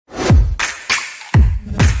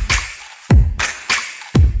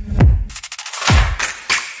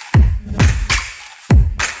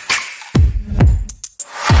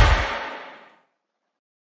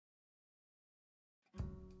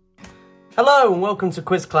Hello and welcome to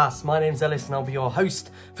Quiz Class. My name's Ellis and I'll be your host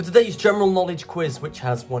for today's general knowledge quiz, which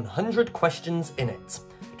has 100 questions in it.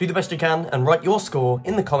 Do the best you can and write your score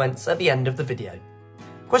in the comments at the end of the video.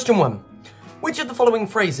 Question 1. Which of the following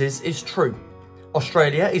phrases is true?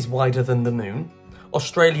 Australia is wider than the moon,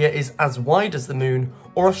 Australia is as wide as the moon,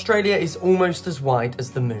 or Australia is almost as wide as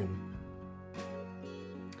the moon?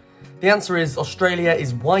 The answer is Australia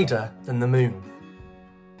is wider than the moon.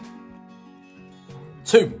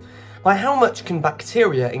 2. By how much can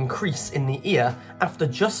bacteria increase in the ear after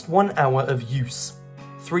just 1 hour of use?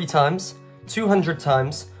 3 times, 200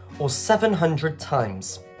 times, or 700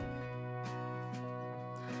 times?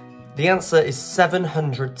 The answer is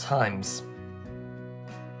 700 times.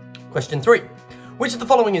 Question 3. Which of the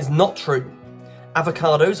following is not true?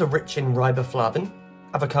 Avocados are rich in riboflavin,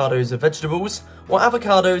 avocados are vegetables, or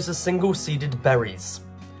avocados are single-seeded berries?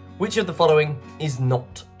 Which of the following is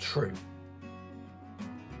not true?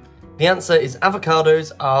 The answer is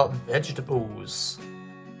avocados are vegetables.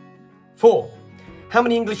 4. How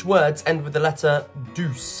many English words end with the letter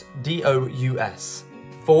dous, D-O-U-S?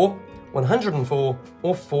 4, 104,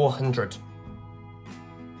 or 400?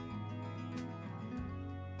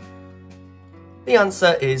 The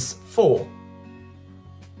answer is 4.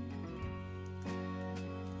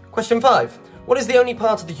 Question 5. What is the only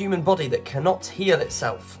part of the human body that cannot heal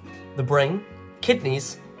itself? The brain,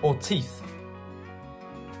 kidneys, or teeth?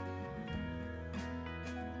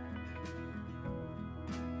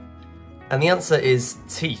 And the answer is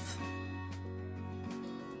teeth.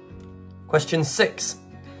 Question 6.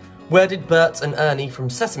 Where did Bert and Ernie from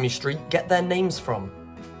Sesame Street get their names from?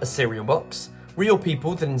 A cereal box, real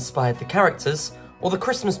people that inspired the characters, or the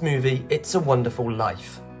Christmas movie It's a Wonderful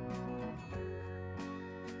Life?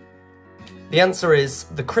 The answer is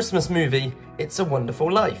the Christmas movie It's a Wonderful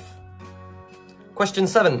Life. Question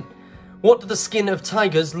 7. What do the skin of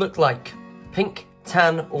tigers look like? Pink,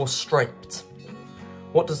 tan, or striped?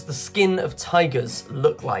 What does the skin of tigers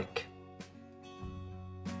look like?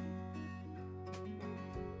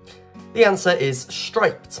 The answer is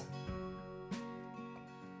striped.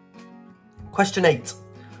 Question 8.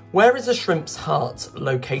 Where is a shrimp's heart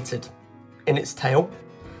located? In its tail?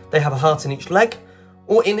 They have a heart in each leg?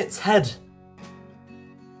 Or in its head?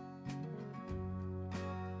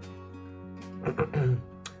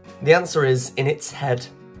 The answer is in its head.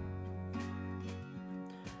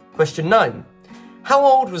 Question 9. How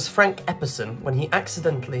old was Frank Epperson when he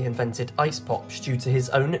accidentally invented ice pops due to his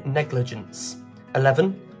own negligence?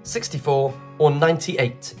 11, 64, or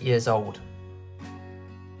 98 years old?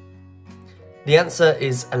 The answer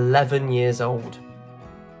is 11 years old.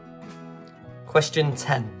 Question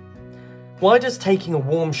 10. Why does taking a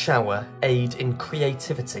warm shower aid in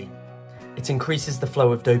creativity? It increases the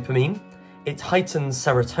flow of dopamine, it heightens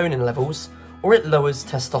serotonin levels, or it lowers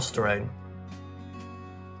testosterone?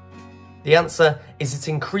 The answer is it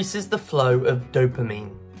increases the flow of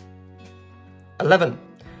dopamine. 11.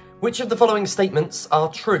 Which of the following statements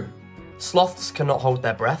are true? Sloths cannot hold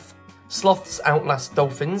their breath, sloths outlast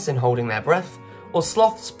dolphins in holding their breath, or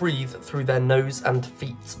sloths breathe through their nose and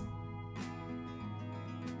feet?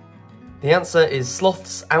 The answer is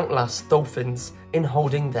sloths outlast dolphins in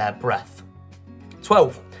holding their breath.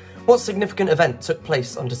 12. What significant event took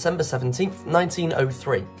place on December 17th,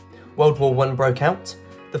 1903? World War I broke out,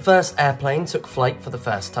 the first airplane took flight for the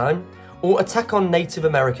first time, or attack on Native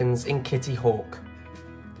Americans in Kitty Hawk?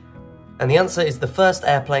 And the answer is the first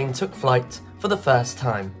airplane took flight for the first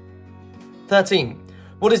time. 13.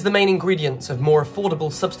 What is the main ingredient of more affordable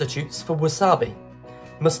substitutes for wasabi?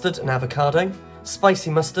 Mustard and avocado, spicy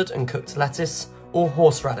mustard and cooked lettuce, or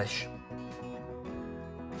horseradish?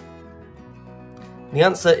 The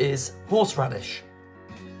answer is horseradish.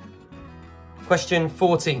 Question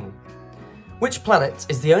 14. Which planet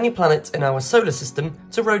is the only planet in our solar system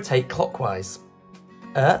to rotate clockwise?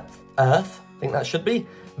 Earth, I think that should be,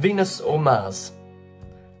 Venus or Mars?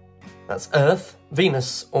 That's Earth,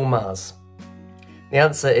 Venus or Mars? The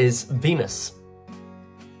answer is Venus.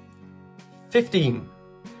 15.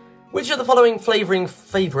 Which of the following flavouring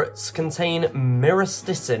favourites contain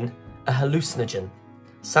myristicin, a hallucinogen?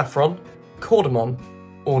 Saffron, cardamom,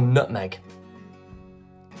 or nutmeg?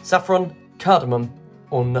 Saffron, cardamom,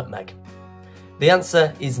 or nutmeg? The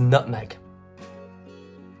answer is nutmeg.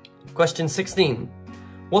 Question 16.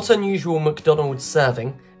 What unusual McDonald's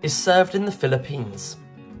serving is served in the Philippines?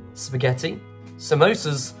 Spaghetti,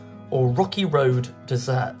 samosas, or Rocky Road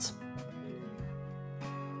dessert?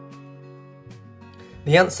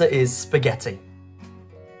 The answer is spaghetti.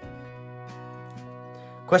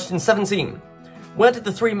 Question 17. Where did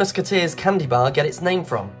the Three Musketeers candy bar get its name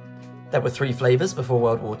from? There were 3 flavours before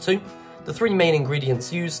World War II, the 3 main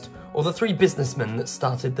ingredients used, or the 3 businessmen that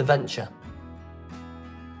started the venture?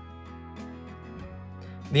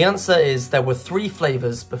 The answer is there were 3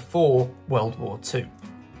 flavours before World War II.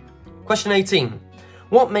 Question 18.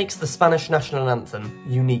 What makes the Spanish national anthem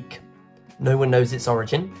unique? No one knows its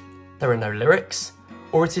origin, there are no lyrics,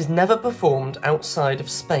 or it is never performed outside of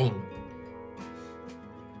Spain.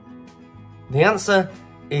 The answer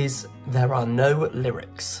is there are no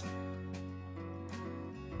lyrics.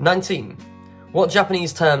 19. What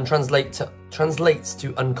Japanese term translates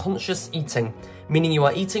to unconscious eating, meaning you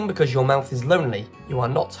are eating because your mouth is lonely, you are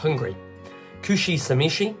not hungry? Kushi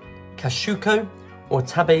samishi, kashuko, or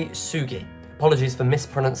tabe sugi? Apologies for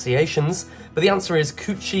mispronunciations, but the answer is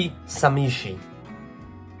kuchi samishi.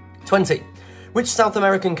 20. Which South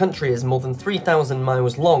American country is more than 3,000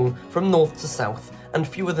 miles long from north to south and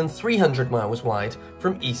fewer than 300 miles wide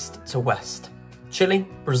from east to west? Chile,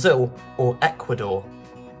 Brazil, or Ecuador?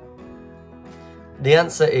 The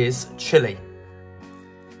answer is Chile.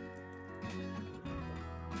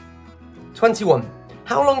 21.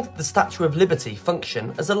 How long did the Statue of Liberty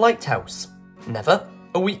function as a lighthouse? Never,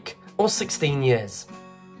 a week, or 16 years?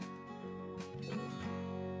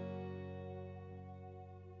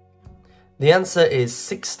 The answer is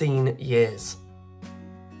 16 years.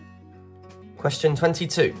 Question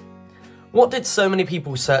 22. What did so many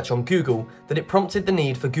people search on Google that it prompted the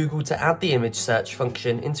need for Google to add the image search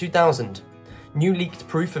function in 2000? New leaked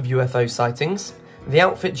proof of UFO sightings, the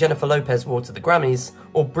outfit Jennifer Lopez wore to the Grammys,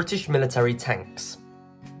 or British military tanks?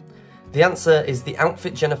 The answer is the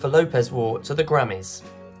outfit Jennifer Lopez wore to the Grammys.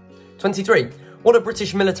 23. What are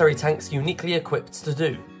British military tanks uniquely equipped to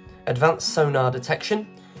do? Advanced sonar detection,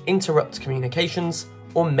 interrupt communications,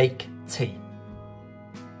 or make tea?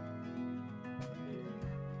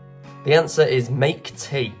 The answer is make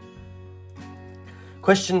tea.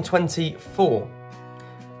 Question 24.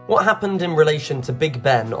 What happened in relation to Big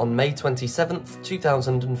Ben on May 27th,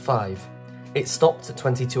 2005? It stopped at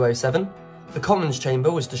 2207, the Commons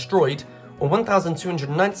Chamber was destroyed, or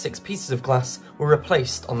 1,296 pieces of glass were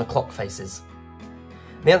replaced on the clock faces?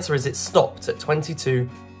 The answer is it stopped at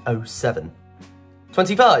 2207.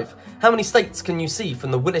 25. How many states can you see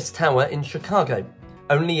from the Willis Tower in Chicago?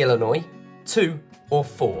 Only Illinois, 2 or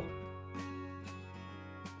 4?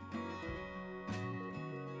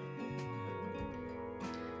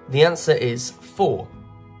 The answer is 4.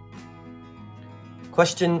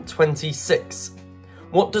 Question 26.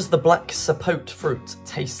 What does the black sapote fruit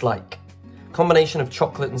taste like? Combination of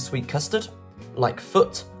chocolate and sweet custard, like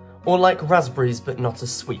foot, or like raspberries but not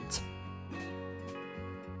as sweet?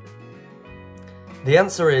 The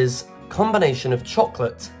answer is combination of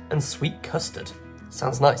chocolate and sweet custard.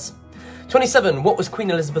 Sounds nice. 27. What was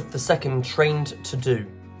Queen Elizabeth II trained to do?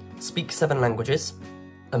 Speak 7 languages,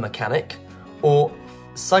 a mechanic, or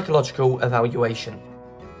psychological evaluation?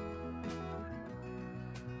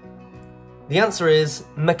 The answer is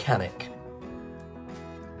mechanic.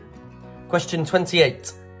 Question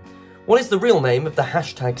 28. What is the real name of the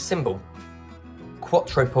hashtag symbol?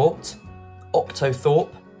 Quatroport,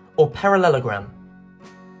 octothorpe, or parallelogram?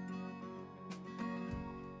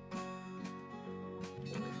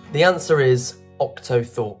 The answer is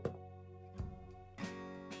octothorpe.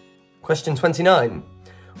 Question 29.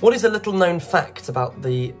 What is a little known fact about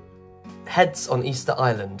the heads on Easter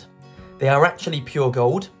Island? They are actually pure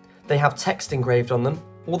gold, they have text engraved on them,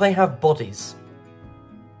 or they have bodies?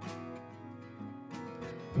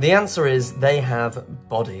 The answer is they have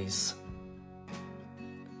bodies.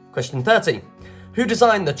 Question 30. Who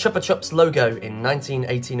designed the Chupa Chups logo in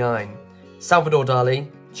 1989? Salvador Dali,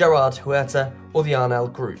 Gerard Huerta, or the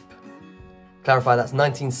Arnell Group? Clarify, that's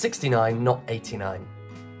 1969, not 89.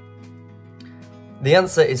 The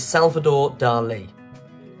answer is Salvador Dali.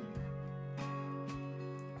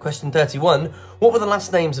 Question 31. What were the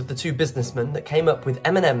last names of the 2 businessmen that came up with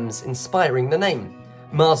M&M's inspiring the name?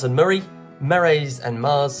 Mars and Murray, Marays and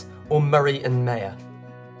Mars, or Murray and Mayer?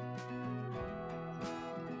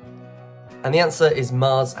 And the answer is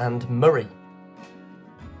Mars and Murray.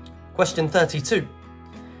 Question 32.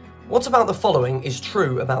 What about the following is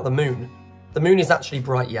true about the moon? The moon is actually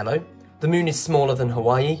bright yellow, the moon is smaller than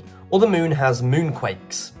Hawaii, or the moon has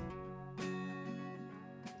moonquakes?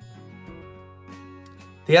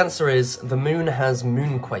 The answer is the moon has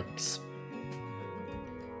moonquakes.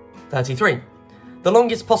 33. The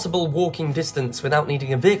longest possible walking distance without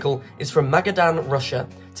needing a vehicle is from Magadan, Russia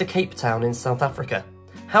to Cape Town in South Africa.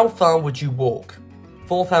 How far would you walk?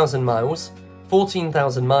 4,000 miles,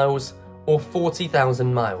 14,000 miles, or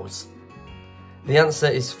 40,000 miles? The answer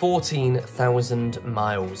is 14,000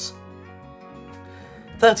 miles.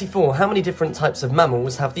 34. How many different types of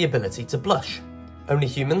mammals have the ability to blush? Only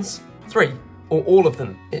humans, 3, Or all of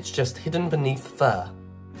them, it's just hidden beneath fur?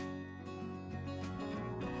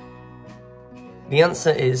 The answer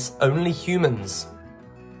is only humans.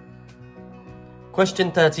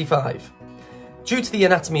 Question 35. Due to the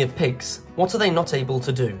anatomy of pigs, what are they not able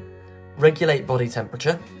to do? Regulate body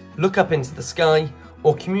temperature, look up into the sky,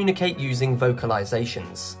 or communicate using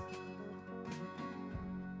vocalizations?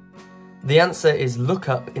 The answer is look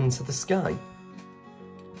up into the sky.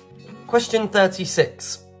 Question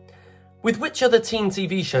 36. With which other teen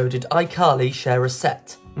TV show did iCarly share a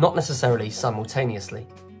set, not necessarily simultaneously?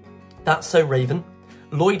 That's So Raven,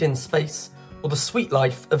 Lloyd in Space, or The Sweet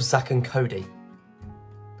Life of Zack and Cody?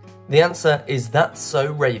 The answer is That's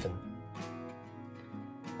So Raven.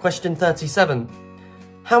 Question 37.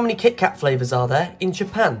 How many Kit Kat flavours are there in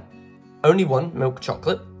Japan? Only one, milk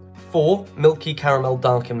chocolate, 4, milky caramel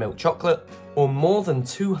dark and milk chocolate, or more than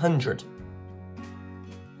 200?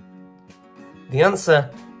 The answer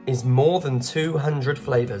is more than 200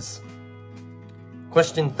 flavours.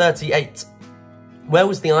 Question 38. Where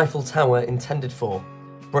was the Eiffel Tower intended for?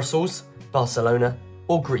 Brussels, Barcelona,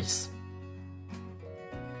 or Greece?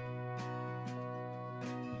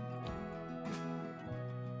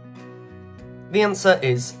 The answer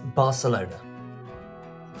is Barcelona.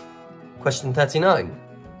 Question 39.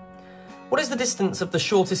 What is the distance of the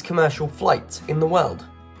shortest commercial flight in the world?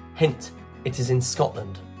 Hint, it is in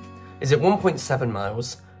Scotland. Is it 1.7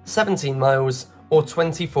 miles, 17 miles, or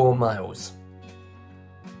 24 miles?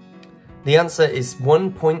 The answer is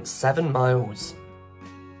 1.7 miles.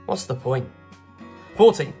 What's the point?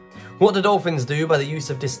 40. What do dolphins do by the use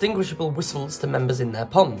of distinguishable whistles to members in their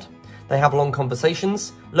pond? They have long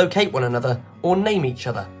conversations, locate one another, or name each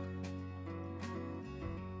other?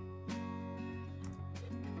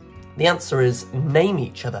 The answer is name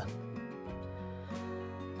each other.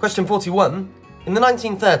 Question 41. In the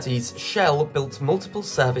 1930s, Shell built multiple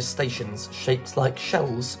service stations shaped like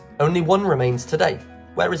shells. Only one remains today.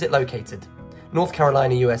 Where is it located? North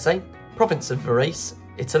Carolina, USA, province of Varese,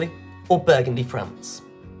 Italy, or Burgundy, France?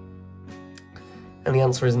 And the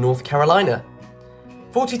answer is North Carolina.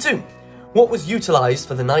 42. What was utilised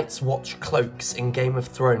for the Night's Watch cloaks in Game of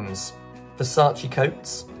Thrones? Versace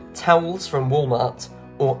coats, towels from Walmart,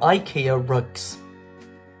 or IKEA rugs?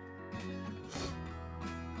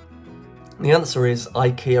 The answer is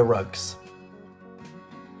IKEA rugs.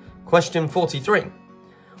 Question 43.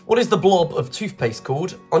 What is the blob of toothpaste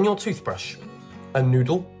called on your toothbrush? A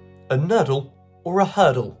noodle, a nurdle, or a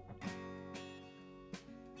hurdle?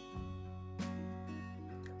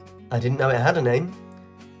 I didn't know it had a name,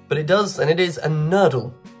 but it does, and it is a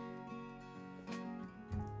nurdle.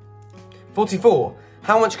 44.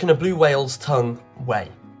 How much can a blue whale's tongue weigh?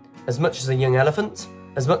 As much as a young elephant,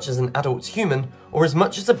 as much as an adult human, or as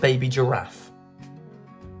much as a baby giraffe?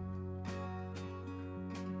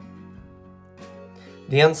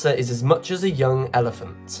 The answer is as much as a young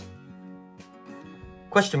elephant.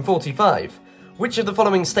 Question 45. Which of the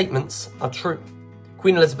following statements are true?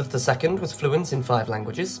 Queen Elizabeth II was fluent in 5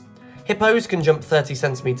 languages, hippos can jump 30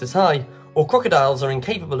 centimetres high, or crocodiles are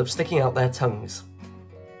incapable of sticking out their tongues?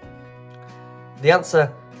 The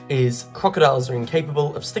answer is crocodiles are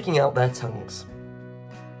incapable of sticking out their tongues.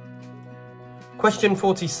 Question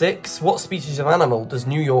 46. What species of animal does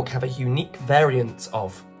New York have a unique variant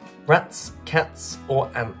of? Rats, cats, or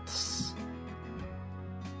ants?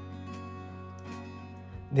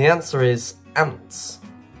 The answer is ants.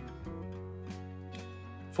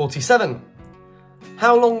 47.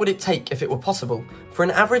 How long would it take, if it were possible, for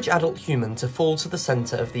an average adult human to fall to the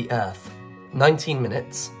centre of the Earth? 19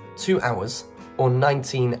 minutes, 2 hours, or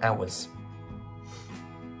 19 hours?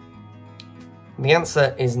 The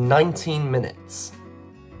answer is 19 minutes.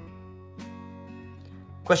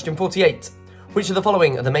 Question 48. Which of the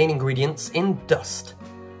following are the main ingredients in dust?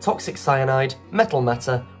 Toxic cyanide, metal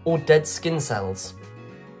matter, or dead skin cells?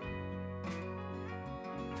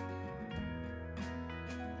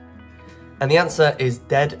 And the answer is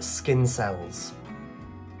dead skin cells.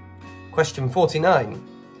 Question 49.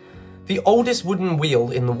 The oldest wooden wheel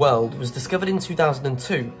in the world was discovered in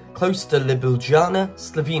 2002, close to Ljubljana,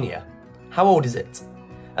 Slovenia. How old is it?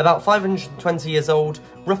 About 520 years old,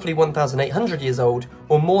 roughly 1,800 years old,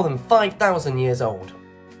 or more than 5,000 years old?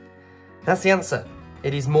 That's the answer.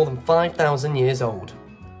 It is more than 5,000 years old.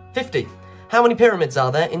 50. How many pyramids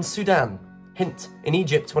are there in Sudan? Hint, in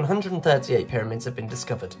Egypt 138 pyramids have been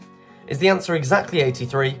discovered. Is the answer exactly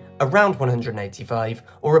 83, around 185,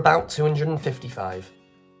 or about 255?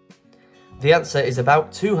 The answer is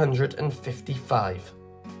about 255.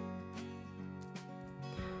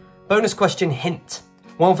 Bonus question hint.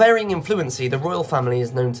 While varying in fluency, the royal family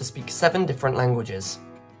is known to speak 7 different languages.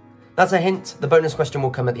 That's a hint. The bonus question will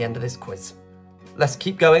come at the end of this quiz. Let's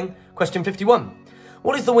keep going. Question 51.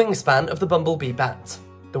 What is the wingspan of the bumblebee bat,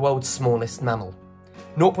 the world's smallest mammal?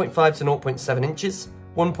 0.5 to 0.7 inches,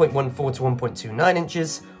 1.14 to 1.29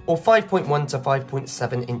 inches, or 5.1 to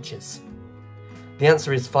 5.7 inches? The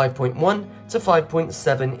answer is 5.1 to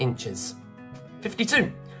 5.7 inches.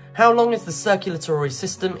 52. How long is the circulatory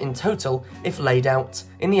system in total if laid out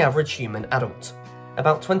in the average human adult?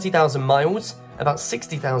 About 20,000 miles, about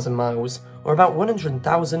 60,000 miles, or about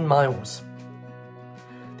 100,000 miles?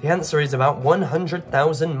 The answer is about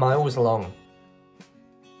 100,000 miles long.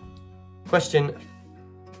 Question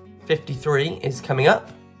 53 is coming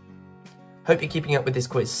up. Hope you're keeping up with this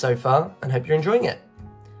quiz so far, and hope you're enjoying it.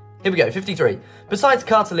 Here we go, 53. Besides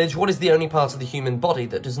cartilage, what is the only part of the human body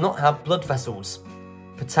that does not have blood vessels?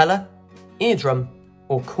 Patella, eardrum,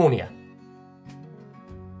 or cornea?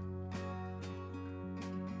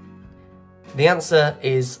 The answer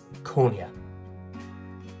is cornea.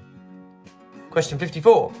 Question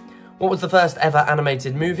 54. What was the first ever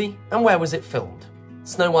animated movie, and where was it filmed?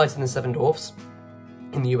 Snow White and the Seven Dwarfs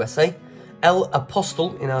in the USA, El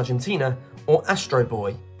Apostol in Argentina, or Astro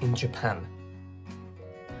Boy in Japan?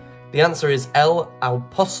 The answer is El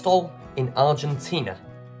Apostol in Argentina.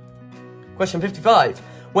 Question 55.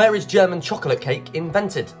 Where is German chocolate cake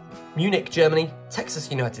invented? Munich, Germany, Texas,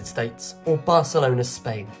 United States, or Barcelona,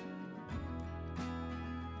 Spain?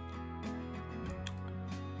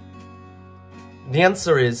 The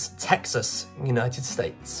answer is Texas, United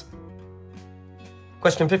States.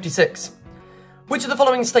 Question 56. Which of the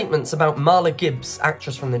following statements about Marla Gibbs,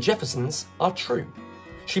 actress from The Jeffersons, are true?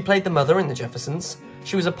 She played the mother in The Jeffersons,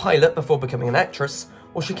 she was a pilot before becoming an actress,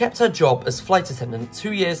 or she kept her job as flight attendant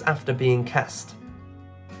 2 years after being cast?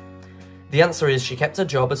 The answer is she kept her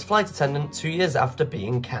job as flight attendant 2 years after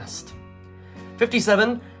being cast.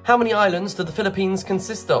 57. How many islands do the Philippines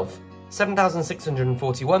consist of?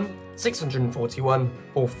 7,641, 641,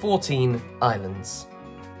 or 14 islands?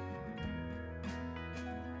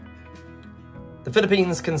 The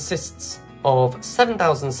Philippines consists of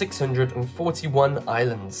 7,641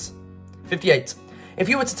 islands. 58. If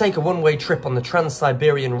you were to take a one-way trip on the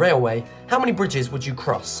Trans-Siberian Railway, how many bridges would you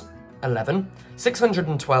cross? 11,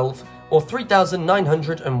 612, or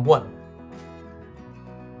 3,901?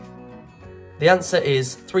 The answer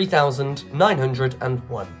is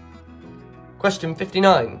 3,901. Question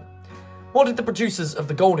 59. What did the producers of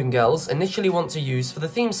the Golden Girls initially want to use for the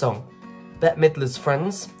theme song? Bette Midler's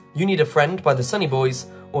Friends, You Need a Friend by the Sunny Boys,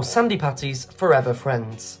 or Sandy Patty's Forever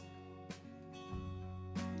Friends?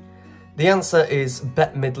 The answer is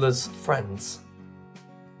Bette Midler's Friends.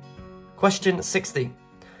 Question 60.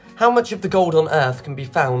 How much of the gold on Earth can be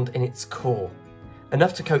found in its core?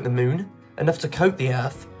 Enough to coat the moon, enough to coat the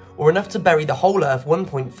Earth, or enough to bury the whole Earth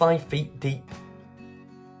 1.5 feet deep?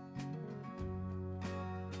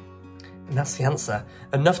 And that's the answer.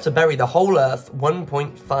 Enough to bury the whole Earth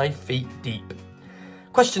 1.5 feet deep.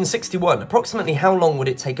 Question 61. Approximately how long would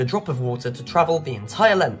it take a drop of water to travel the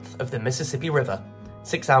entire length of the Mississippi River?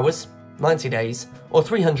 6 hours, 90 days, or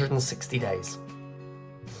 360 days?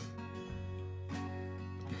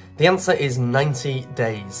 The answer is 90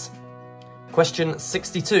 days. Question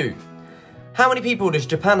 62. How many people does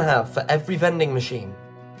Japan have for every vending machine?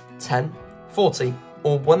 10, 40,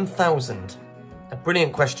 or 1,000? A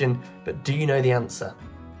brilliant question, but do you know the answer?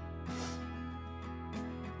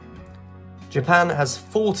 Japan has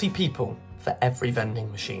 40 people for every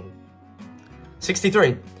vending machine.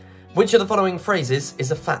 63. Which of the following phrases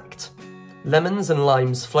is a fact? Lemons and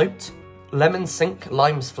limes float, lemons sink,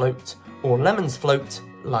 limes float, or lemons float,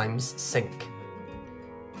 limes sink?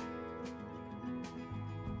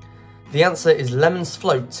 The answer is lemons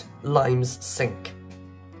float, limes sink.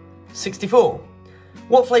 64.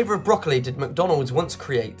 What flavour of broccoli did McDonald's once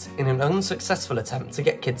create in an unsuccessful attempt to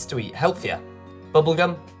get kids to eat healthier?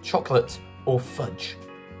 Bubblegum, chocolate, or fudge?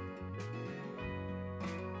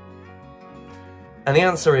 And the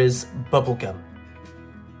answer is bubblegum.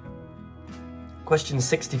 Question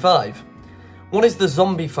 65. What is the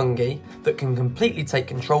zombie fungi that can completely take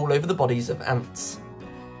control over the bodies of ants?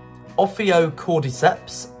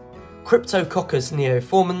 Ophiocordyceps, Cryptococcus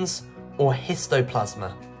neoformans, or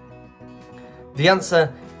histoplasma? The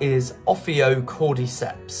answer is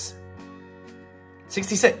Ophiocordyceps.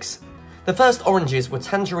 66. The first oranges were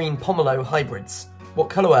tangerine pomelo hybrids. What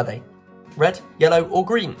colour were they? Red, yellow, or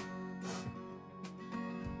green?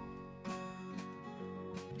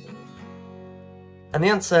 And the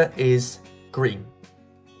answer is green.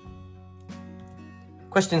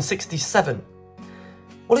 Question 67.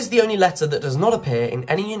 What is the only letter that does not appear in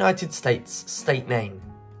any United States state name?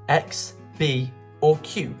 X, B, or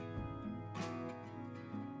Q?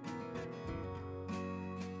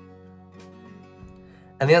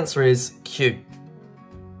 And the answer is Q.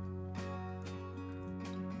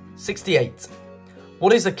 68.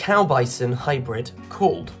 What is a cow-bison hybrid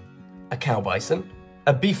called? A cow-bison,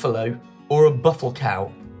 a beefalo, or a buffalo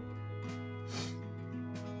cow?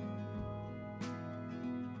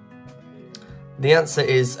 The answer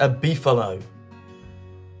is a beefalo.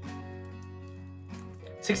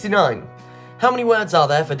 69. How many words are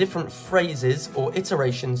there for different phrases or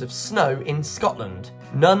iterations of snow in Scotland?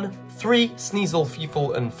 None, 3, sneasel,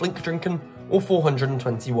 fewful and flinkdrinken, or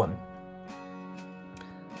 421?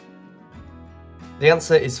 The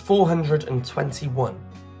answer is 421.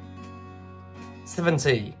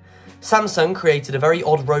 70. Samsung created a very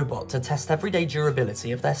odd robot to test everyday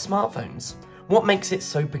durability of their smartphones. What makes it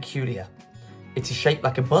so peculiar? It is shaped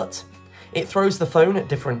like a butt, it throws the phone at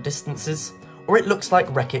different distances, or it looks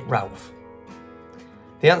like Wreck-It Ralph.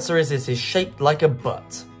 The answer is it is shaped like a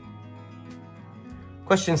butt.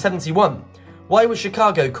 Question 71. Why was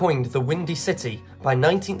Chicago coined the Windy City by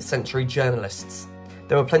 19th century journalists?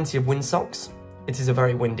 There were plenty of windsocks, it is a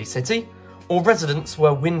very windy city, or residents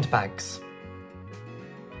were windbags?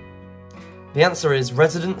 The answer is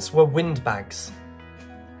residents were windbags.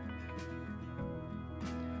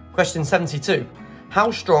 Question 72.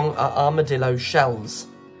 How strong are armadillo shells?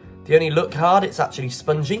 They only look hard, it's actually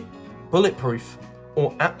spongy, bulletproof,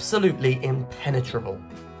 or absolutely impenetrable?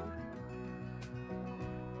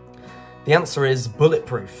 The answer is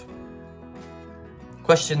bulletproof.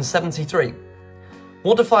 Question 73.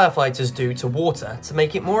 What do firefighters do to water to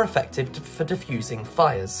make it more effective for diffusing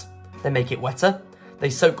fires? They make it wetter, they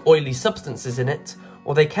soak oily substances in it,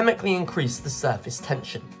 or they chemically increase the surface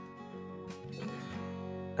tension?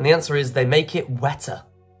 And the answer is they make it wetter.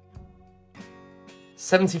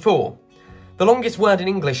 74. The longest word in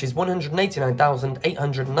English is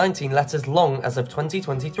 189,819 letters long as of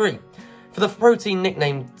 2023. For the protein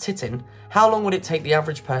nicknamed titin, how long would it take the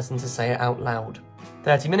average person to say it out loud?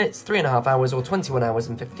 30 minutes, 3.5 hours, or 21 hours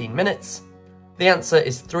and 15 minutes? The answer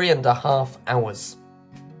is 3.5 hours.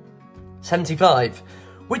 75.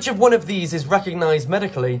 Which of one of these is recognised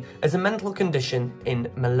medically as a mental condition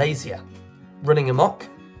in Malaysia? Running amok,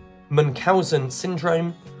 Munchausen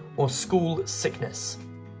syndrome, or school sickness?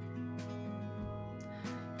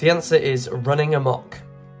 The answer is running amok.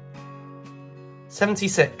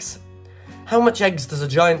 76. How much eggs does a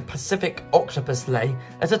giant Pacific octopus lay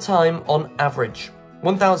at a time on average?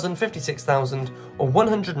 1,000, 56,000, or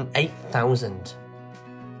 108,000?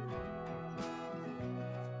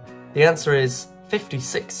 The answer is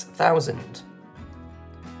 56,000.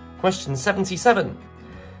 Question 77.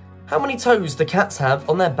 How many toes do cats have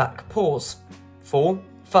on their back paws? 4,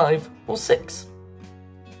 5, or 6?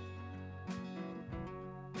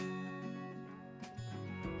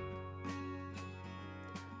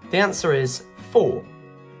 The answer is 4.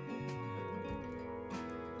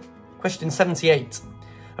 Question 78.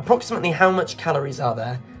 Approximately how much calories are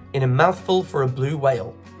there in a mouthful for a blue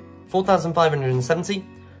whale? 4,570,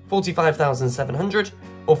 45,700,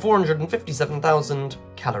 or 457,000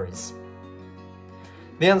 calories?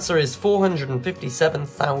 The answer is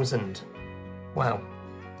 457,000. Wow.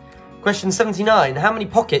 Question 79. How many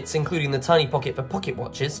pockets, including the tiny pocket for pocket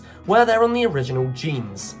watches, were there on the original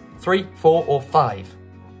jeans? 3, 4, or 5?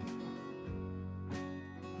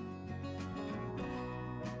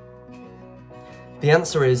 The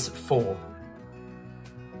answer is 4.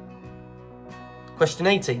 Question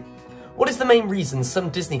 80. What is the main reason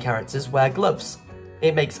some Disney characters wear gloves?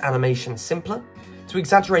 It makes animation simpler, to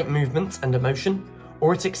exaggerate movement and emotion,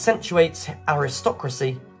 or it accentuates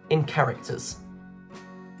aristocracy in characters?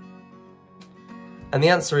 And the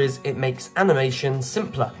answer is it makes animation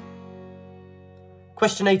simpler.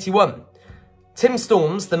 Question 81. Tim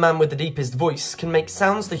Storms, the man with the deepest voice, can make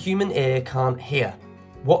sounds the human ear can't hear.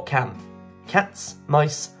 What can? Cats,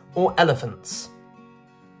 mice, or elephants?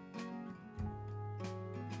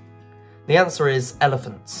 The answer is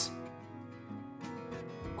elephants.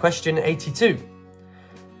 Question 82.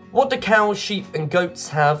 What do cows, sheep, and goats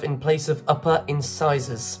have in place of upper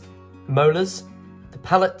incisors? Molars, the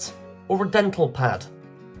palate, or a dental pad?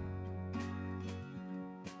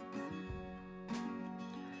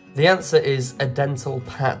 The answer is a dental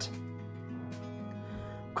pad.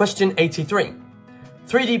 Question 83.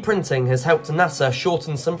 3D printing has helped NASA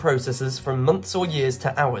shorten some processes from months or years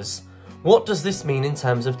to hours. What does this mean in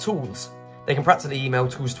terms of tools? They can practically email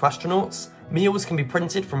tools to astronauts, meals can be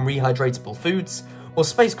printed from rehydratable foods, or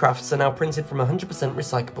spacecrafts are now printed from 100%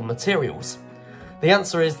 recyclable materials. The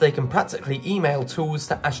answer is they can practically email tools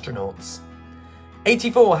to astronauts.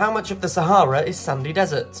 84. How much of the Sahara is sandy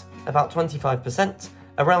desert? About 25%,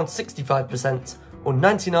 around 65%, or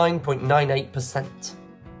 99.98%?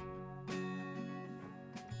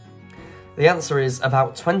 The answer is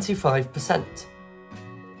about 25%.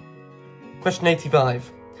 Question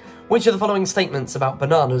 85. Which of the following statements about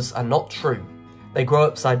bananas are not true? They grow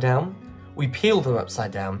upside down, we peel them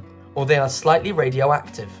upside down, or they are slightly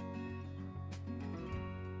radioactive?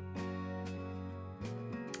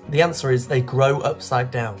 The answer is they grow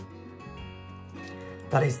upside down.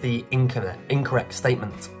 That is the incorrect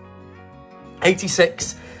statement.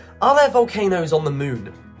 86. Are there volcanoes on the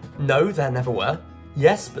moon? No, there never were.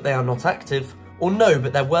 Yes, but they are not active. Or no,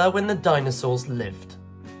 but there were when the dinosaurs lived.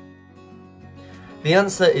 The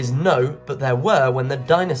answer is no, but there were when the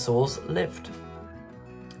dinosaurs lived.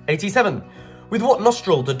 87. With what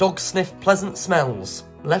nostril do dogs sniff pleasant smells?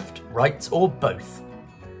 Left, right, or both?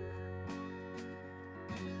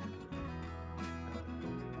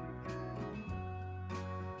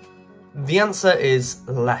 The answer is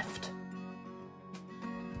left.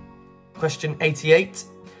 Question 88.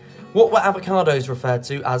 What were avocados referred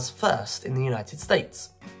to as first in the United States?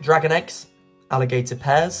 Dragon eggs, alligator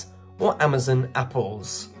pears, or Amazon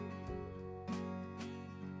apples?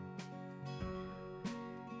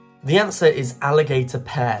 The answer is alligator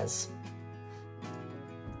pears.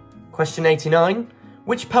 Question 89.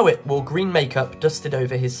 Which poet wore green makeup dusted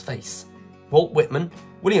over his face? Walt Whitman,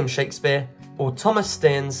 William Shakespeare, or Thomas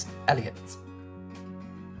Stearns Eliot?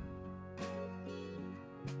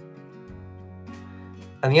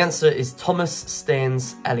 And the answer is Thomas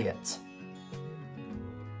Stearns Eliot.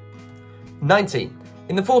 90.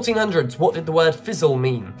 In the 1400s, what did the word fizzle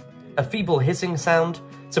mean? A feeble hissing sound,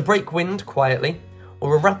 to break wind quietly,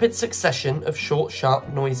 or a rapid succession of short, sharp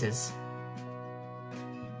noises?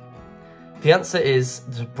 The answer is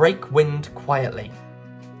to break wind quietly.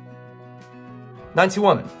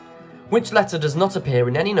 91. Which letter does not appear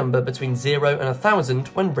in any number between 0 and 1000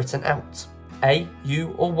 when written out? A,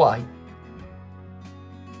 U, or Y?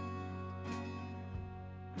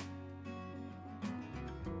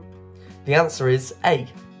 The answer is A.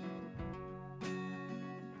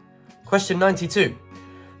 Question 92.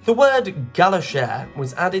 The word galocher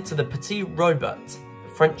was added to the Petit Robert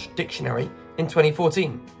French dictionary in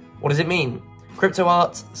 2014. What does it mean? Crypto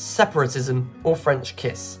art, separatism, or French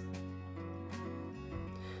kiss?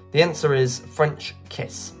 The answer is French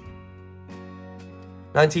kiss.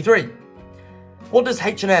 93. What does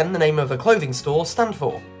H&M, the name of a clothing store, stand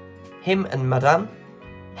for? Him and Madame,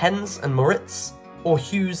 Hens and Moritz, or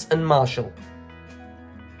Hughes and Marshall?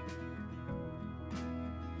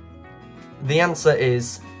 The answer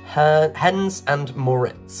is Hens and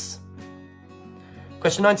Moritz.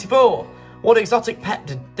 Question 94. What exotic pet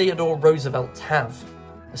did Theodore Roosevelt have?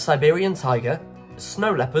 A Siberian tiger, a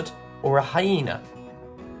snow leopard, or a hyena?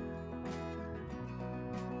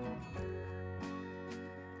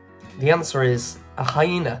 The answer is a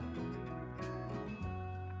hyena.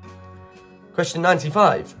 Question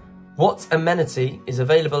 95. What amenity is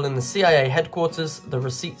available in the CIA headquarters? The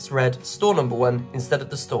receipts read store number 1 instead of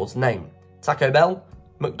the store's name. Taco Bell,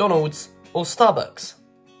 McDonald's, or Starbucks?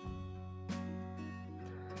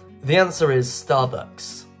 The answer is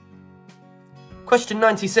Starbucks. Question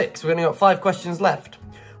 96. We've only got 5 questions left.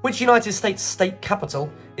 Which United States state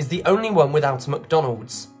capital is the only one without a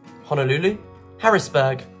McDonald's? Honolulu,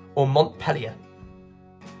 Harrisburg, or Montpelier?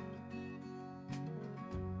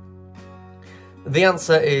 The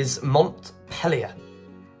answer is Montpelier.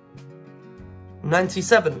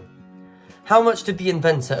 97. How much did the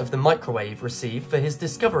inventor of the microwave receive for his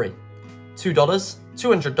discovery? $2,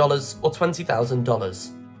 $200, or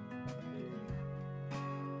 $20,000?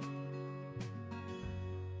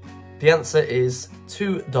 The answer is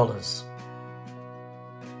 $2.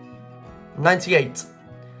 98.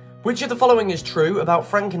 Which of the following is true about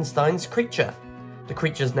Frankenstein's creature? The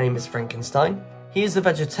creature's name is Frankenstein, he is a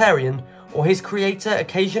vegetarian, or his creator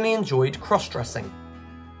occasionally enjoyed cross-dressing?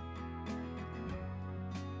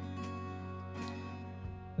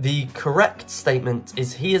 The correct statement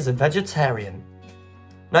is he is a vegetarian.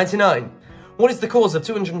 99. What is the cause of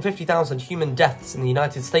 250,000 human deaths in the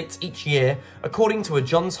United States each year, according to a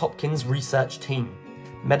Johns Hopkins research team?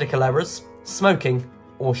 Medical errors, smoking,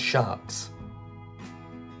 or sharks?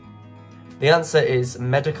 The answer is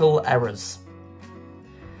medical errors.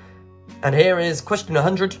 And here is question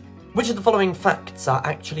 100. Which of the following facts are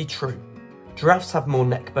actually true? Giraffes have more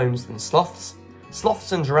neck bones than sloths.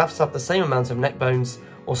 Sloths and giraffes have the same amount of neck bones,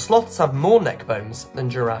 or sloths have more neck bones than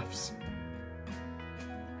giraffes?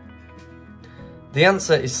 The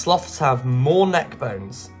answer is sloths have more neck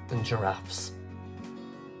bones than giraffes.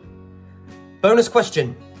 Bonus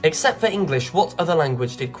question. Except for English, what other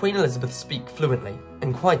language did Queen Elizabeth speak fluently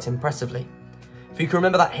and quite impressively? you can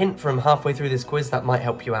remember that hint from halfway through this quiz, that might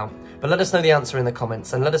help you out. But let us know the answer in the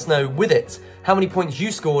comments, and let us know, with it, how many points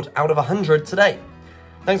you scored out of 100 today.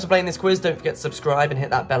 Thanks for playing this quiz. Don't forget to subscribe and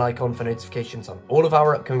hit that bell icon for notifications on all of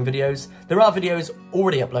our upcoming videos. There are videos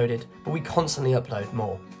already uploaded, but we constantly upload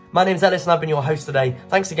more. My name's Ellis and I've been your host today.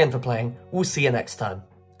 Thanks again for playing. We'll see you next time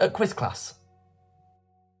at Quiz Class.